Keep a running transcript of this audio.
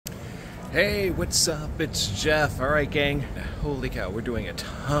Hey, what's up? It's Jeff. Alright, gang. Holy cow, we're doing a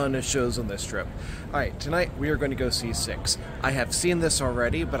ton of shows on this trip. Alright, tonight we are going to go see Six. I have seen this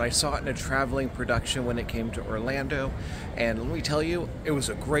already, but I saw it in a traveling production when it came to Orlando. And let me tell you, it was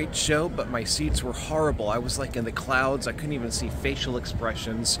a great show, but my seats were horrible. I was like in the clouds. I couldn't even see facial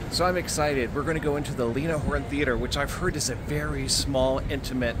expressions. So I'm excited. We're going to go into the Lena Horne Theater, which I've heard is a very small,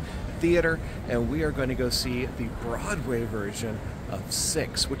 intimate theater, and we are going to go see the Broadway version of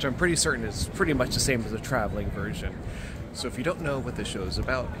Six, which I'm pretty certain is pretty much the same as the traveling version. So if you don't know what the show is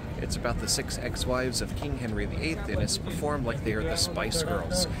about, it's about the 6 ex-wives of King Henry VIII, and it's performed like they are the Spice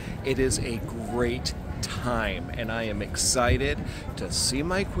Girls. It is a great time, and I am excited to see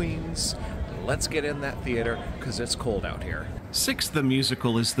my queens. Let's get in that theater, because it's cold out here. Six the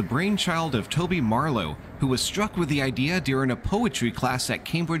Musical is the brainchild of Toby Marlowe, who was struck with the idea during a poetry class at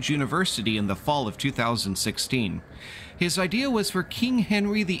Cambridge University in the fall of 2016. His idea was for King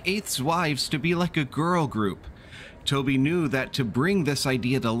Henry VIII's wives to be like a girl group. Toby knew that to bring this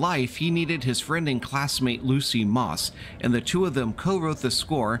idea to life, he needed his friend and classmate Lucy Moss, and the two of them co-wrote the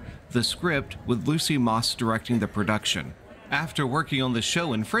score, the script, with Lucy Moss directing the production. After working on the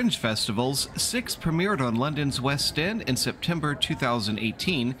show in fringe festivals, Six premiered on London's West End in September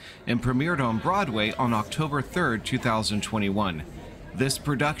 2018 and premiered on Broadway on October 3, 2021. This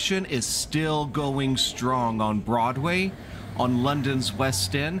production is still going strong on Broadway, on London's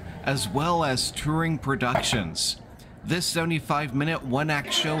West End, as well as touring productions. This 75-minute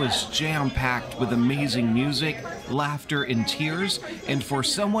one-act show is jam-packed with amazing music, laughter, and tears, and for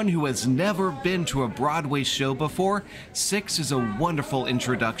someone who has never been to a Broadway show before, Six is a wonderful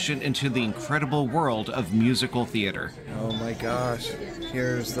introduction into the incredible world of musical theater. Oh my gosh,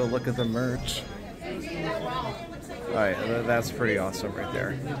 here's the look of the merch. Alright, that's pretty awesome right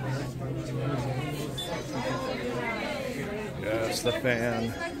there. Yes, the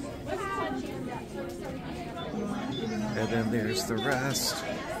fan. And then there's the rest.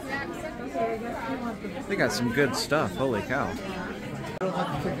 They got some good stuff, holy cow.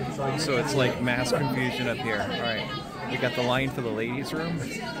 So it's like mass confusion up here. Alright, we got the line for the ladies' room,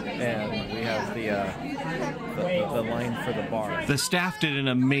 and we have the line for the bar. The staff did an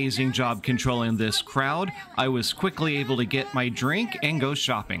amazing job controlling this crowd. I was quickly able to get my drink and go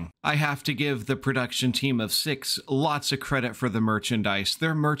shopping. I have to give the production team of Six lots of credit for the merchandise.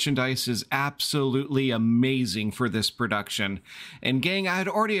 Their merchandise is absolutely amazing for this production. And gang, I had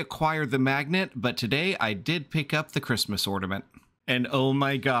already acquired the magnet, but today I did pick up the Christmas ornament. And oh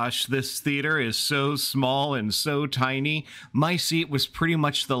my gosh, this theater is so small and so tiny. My seat was pretty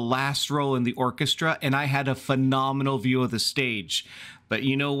much the last row in the orchestra, and I had a phenomenal view of the stage. But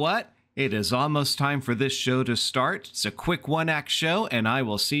you know what? It is almost time for this show to start. It's a quick one-act show, and I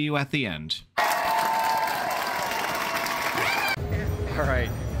will see you at the end.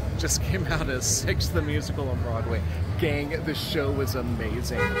 Alright, just came out of Six the Musical on Broadway. Gang, the show was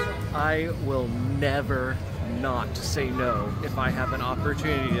amazing. I will never not say no if I have an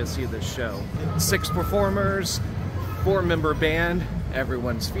opportunity to see this show. 6 performers, 4-member band,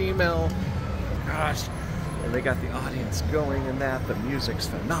 everyone's female. Gosh, and they got the audience going in that. The music's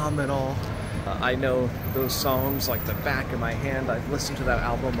phenomenal. I know those songs like the back of my hand. I've listened to that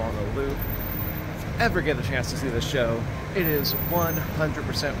album on a loop. If you ever get a chance to see the show, it is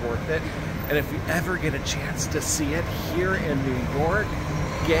 100% worth it. And if you ever get a chance to see it here in New York,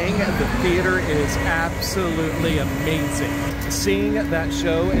 gang, the theater is absolutely amazing. Seeing that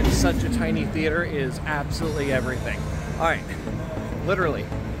show in such a tiny theater is absolutely everything. Alright, literally,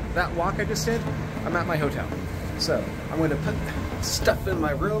 that walk I just did, I'm at my hotel. So, I'm going to put stuff in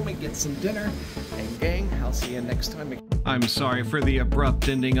my room and get some dinner. And gang, I'll see you next time. I'm sorry for the abrupt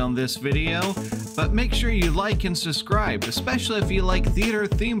ending on this video, but make sure you like and subscribe, especially if you like theater,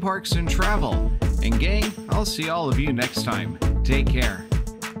 theme parks, and travel. And gang, I'll see all of you next time. Take care.